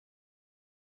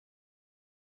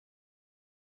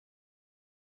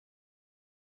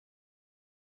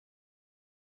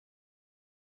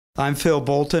I'm Phil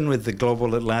Bolton with the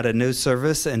Global Atlanta News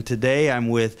Service, and today I'm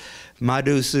with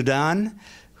Madhu Sudan,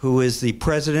 who is the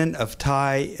president of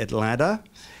TIE Atlanta,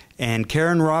 and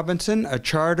Karen Robinson, a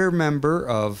charter member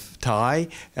of TIE,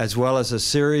 as well as a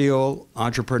serial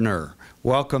entrepreneur.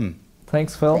 Welcome.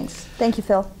 Thanks, Phil. Thanks. Thank you,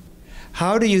 Phil.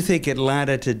 How do you think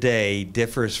Atlanta today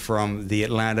differs from the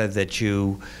Atlanta that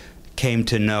you came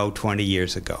to know 20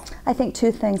 years ago? I think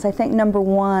two things. I think number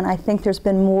one, I think there's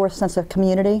been more sense of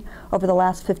community over the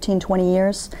last 15, 20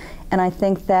 years. And I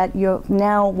think that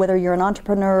now, whether you're an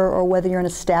entrepreneur or whether you're an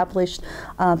established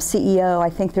CEO, I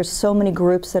think there's so many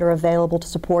groups that are available to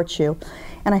support you.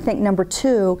 And I think number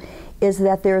two is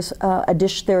that there's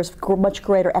much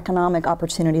greater economic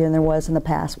opportunity than there was in the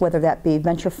past, whether that be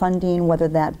venture funding, whether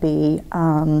that be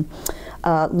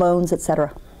loans, et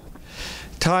cetera.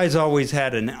 TIE's always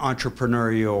had an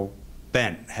entrepreneurial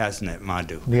bent, hasn't it,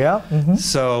 Madhu? Yeah.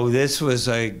 So this was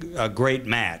a great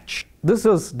match. This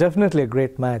was definitely a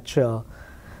great match. As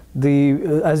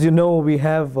you know, we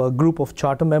have a group of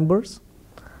charter members,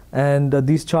 and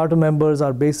these charter members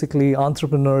are basically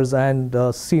entrepreneurs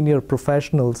and senior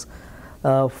professionals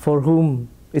for whom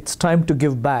it's time to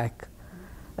give back.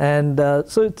 And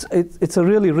so it's a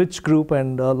really rich group,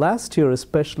 and last year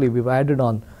especially we've added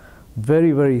on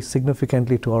very, very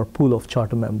significantly to our pool of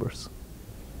charter members.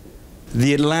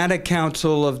 The Atlanta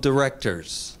Council of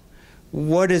Directors,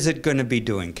 what is it going to be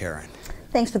doing, Karen?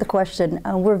 Thanks for the question.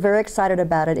 We're very excited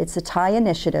about it. It's a TIE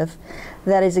initiative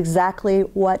that is exactly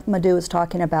what Madhu is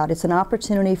talking about. It's an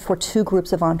opportunity for two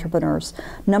groups of entrepreneurs.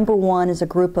 Number one is a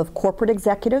group of corporate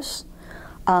executives,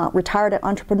 retired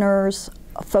entrepreneurs,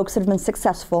 folks that have been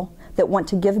successful that want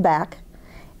to give back.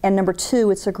 And number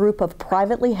two, it's a group of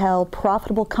privately held,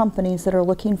 profitable companies that are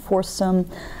looking for some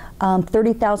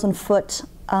 30,000-foot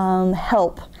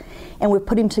help. And we're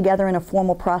putting together in a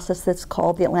formal process that's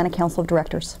called the Atlanta Council of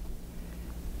Directors.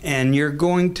 And you're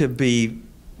going to be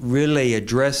really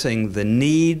addressing the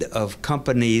need of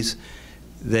companies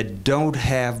that don't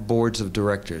have boards of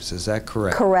directors. Is that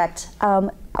correct? Correct.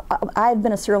 I've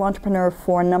been a serial entrepreneur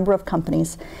for a number of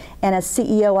companies, and as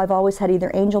CEO I've always had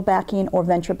either angel backing or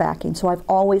venture backing, so I've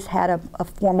always had a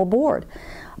formal board.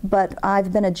 But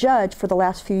I've been a judge for the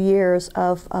last few years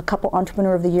of a couple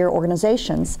Entrepreneur of the Year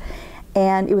organizations,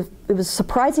 and it was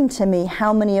surprising to me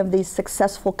how many of these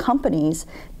successful companies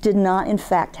did not in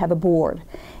fact have a board.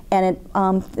 And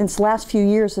in this last few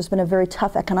years there's been a very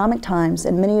tough economic times,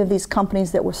 and many of these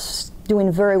companies that were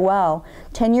doing very well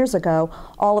 10 years ago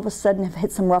all of a sudden have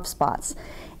hit some rough spots.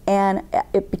 And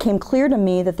it became clear to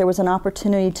me that there was an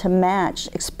opportunity to match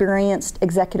experienced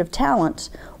executive talent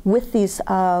with these,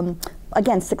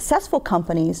 again, successful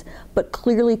companies, but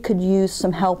clearly could use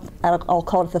some help at, I'll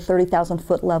call it the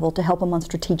 30,000-foot level, to help them on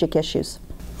strategic issues.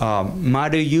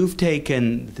 Madhu, you've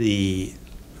taken the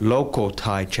local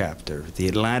TIE chapter, the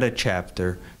Atlanta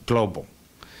chapter, global.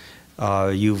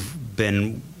 You've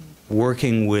been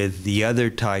working with the other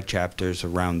TIE chapters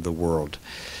around the world.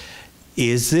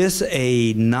 Is this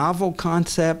a novel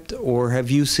concept, or have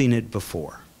you seen it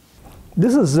before?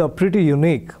 This is pretty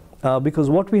unique because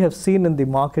what we have seen in the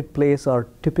marketplace are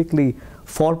typically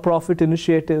for-profit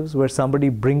initiatives where somebody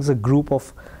brings a group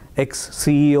of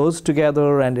ex-CEOs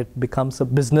together and it becomes a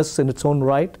business in its own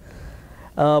right.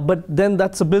 But then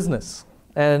that's a business.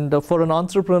 And for an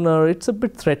entrepreneur, it's a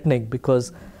bit threatening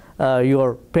because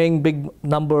you're paying big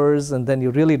numbers and then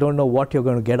you really don't know what you're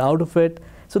going to get out of it.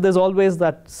 So there's always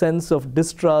that sense of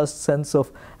distrust, sense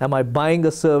of, am I buying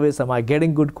a service? Am I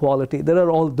getting good quality? There are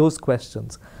all those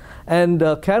questions. And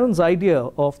Karen's idea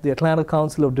of the Atlanta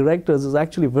Council of Directors is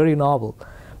actually very novel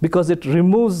because it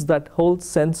removes that whole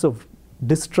sense of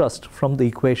distrust from the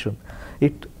equation.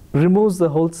 It removes the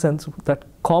whole sense of that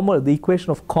the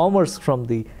equation of commerce from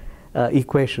the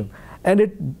equation. And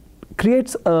it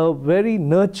creates a very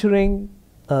nurturing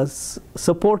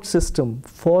support system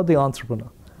for the entrepreneur.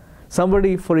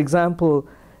 Somebody, for example,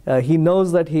 he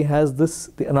knows that he has this,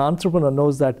 an entrepreneur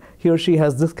knows that he or she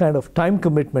has this kind of time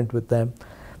commitment with them.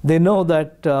 They know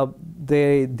that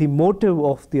the motive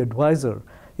of the advisor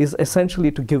is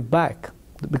essentially to give back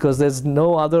because there's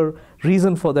no other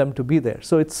reason for them to be there.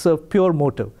 So it's a pure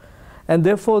motive. And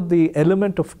therefore, the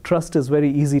element of trust is very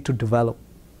easy to develop.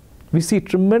 We see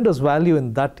tremendous value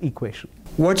in that equation.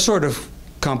 What sort of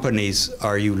companies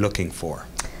are you looking for?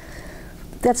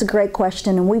 That's a great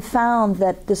question, and we found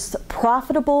that this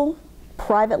profitable,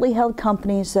 privately held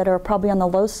companies that are probably on the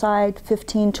low side,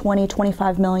 15, 20,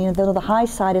 25 million, that are the high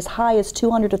side as high as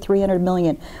 200 to 300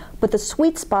 million. But the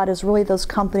sweet spot is really those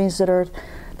companies that are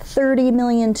 30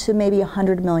 million to maybe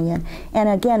 100 million. And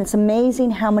again, it's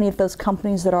amazing how many of those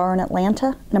companies that are in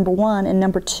Atlanta, number one, and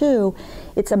number two,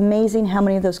 it's amazing how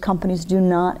many of those companies do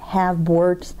not have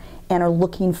boards and are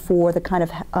looking for the kind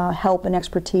of help and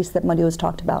expertise that Madhu has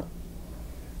talked about.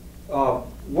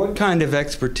 What kind of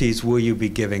expertise will you be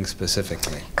giving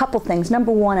specifically? A couple things.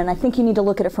 Number one, and I think you need to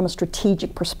look at it from a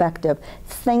strategic perspective,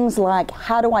 things like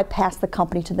how do I pass the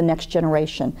company to the next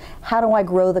generation? How do I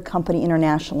grow the company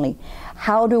internationally?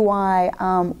 How do I,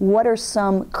 what are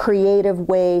some creative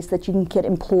ways that you can get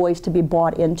employees to be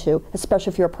bought into,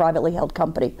 especially if you're a privately held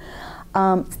company?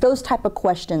 Those type of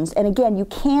questions. And again, you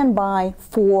can buy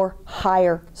for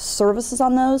hire services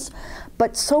on those,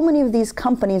 but so many of these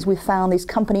companies, we found, these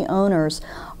company owners,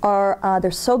 are they're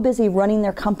so busy running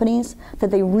their companies that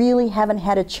they really haven't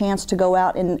had a chance to go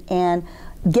out and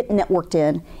get networked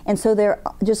in, and so they're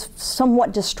just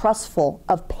somewhat distrustful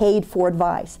of paid for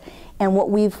advice. And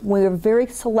what we're very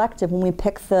selective when we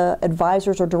pick the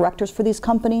advisors or directors for these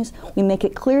companies. We make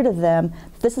it clear to them,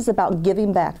 this is about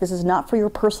giving back. This is not for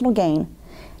your personal gain.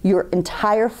 Your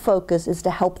entire focus is to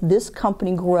help this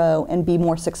company grow and be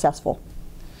more successful.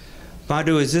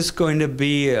 Madhu, is this going to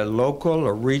be a local,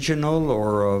 a regional,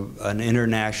 or an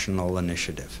international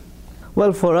initiative?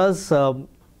 Well, for us,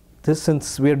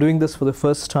 since we are doing this for the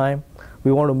first time,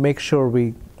 we want to make sure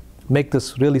we make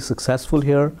this really successful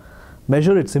here,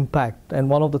 measure its impact. And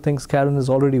one of the things Karen is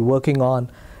already working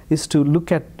on is to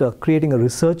look at creating a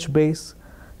research base,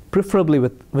 preferably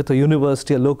with a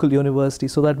university, a local university,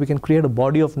 so that we can create a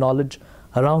body of knowledge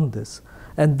around this,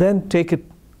 and then take it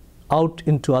out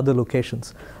into other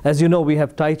locations. As you know, we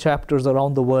have Thai chapters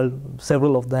around the world,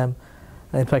 several of them.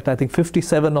 In fact, I think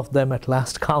 57 of them at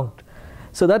last count.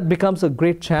 So that becomes a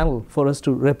great channel for us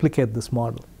to replicate this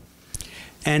model.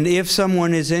 And if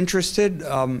someone is interested,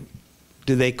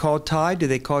 do they call Thai? Do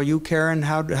they call you, Karen?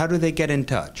 How do they get in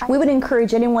touch? We would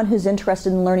encourage anyone who's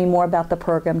interested in learning more about the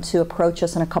program to approach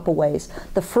us in a couple ways.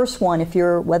 The first one,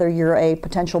 whether you're a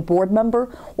potential board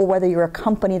member or whether you're a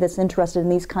company that's interested in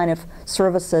these kind of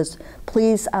services,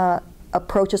 please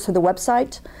approach us through the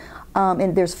website.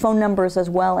 And there's phone numbers as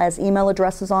well as email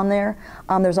addresses on there.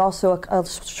 There's also a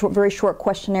very short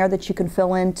questionnaire that you can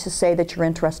fill in to say that you're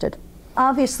interested.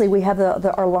 Obviously, we have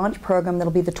our launch program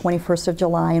that'll be the 21st of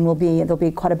July, and there'll be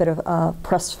quite a bit of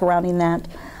press surrounding that.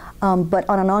 But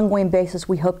on an ongoing basis,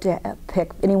 we hope to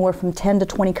pick anywhere from 10 to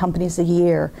 20 companies a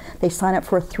year. They sign up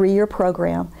for a 3-year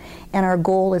program, and our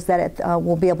goal is that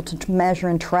we'll be able to measure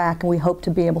and track, and we hope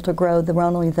to be able to grow not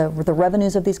only the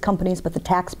revenues of these companies, but the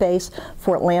tax base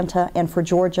for Atlanta and for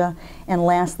Georgia. And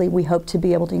lastly, we hope to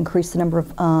be able to increase the number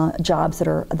of jobs that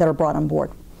are brought on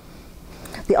board.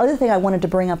 The other thing I wanted to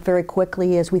bring up very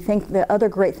quickly is we think the other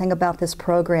great thing about this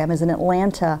program is in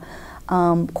Atlanta,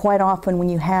 quite often when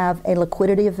you have a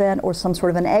liquidity event or some sort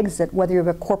of an exit, whether you're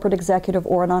a corporate executive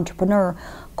or an entrepreneur,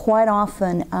 quite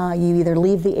often you either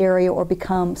leave the area or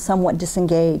become somewhat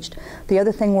disengaged. The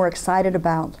other thing we're excited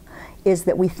about is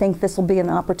that we think this will be an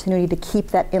opportunity to keep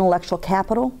that intellectual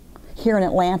capital here in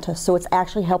Atlanta, so it's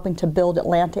actually helping to build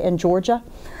Atlanta and Georgia.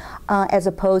 As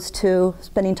opposed to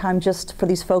spending time just for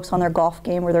these folks on their golf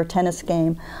game or their tennis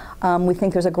game. We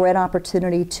think there's a great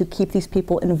opportunity to keep these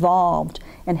people involved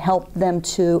and help them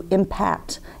to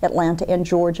impact Atlanta and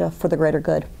Georgia for the greater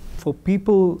good. For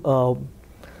people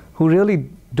who really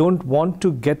don't want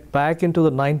to get back into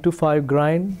the 9-to-5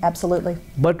 grind, absolutely,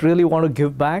 but really want to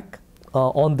give back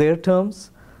on their terms,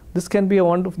 this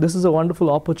is a wonderful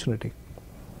opportunity.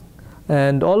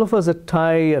 And all of us at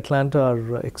Thai Atlanta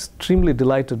are extremely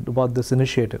delighted about this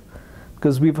initiative,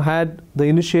 because we've had the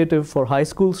initiative for high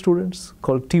school students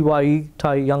called TYE,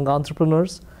 Thai Young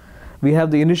Entrepreneurs. We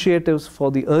have the initiatives for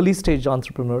the early stage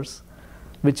entrepreneurs,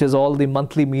 which is all the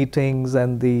monthly meetings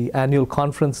and the annual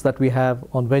conference that we have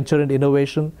on venture and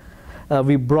innovation.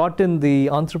 We brought in the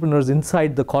entrepreneurs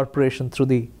inside the corporation through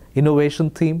the innovation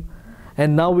theme.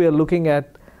 And now we are looking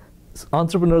at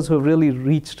entrepreneurs who have really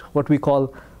reached what we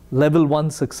call level 1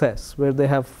 success, where they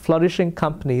have flourishing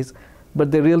companies,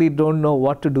 but they really don't know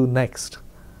what to do next.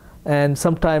 And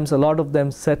sometimes a lot of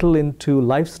them settle into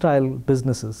lifestyle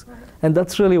businesses. And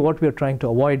that's really what we're trying to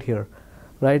avoid here,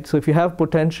 right? So if you have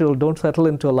potential, don't settle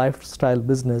into a lifestyle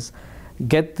business.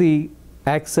 Get the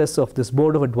access of this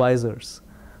board of advisors,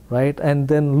 right? And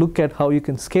then look at how you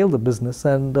can scale the business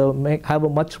and have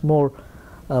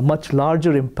a much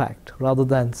larger impact, rather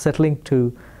than settling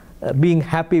to being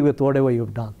happy with whatever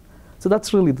you've done. So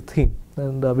that's really the theme,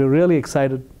 and we're really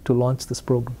excited to launch this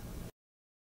program.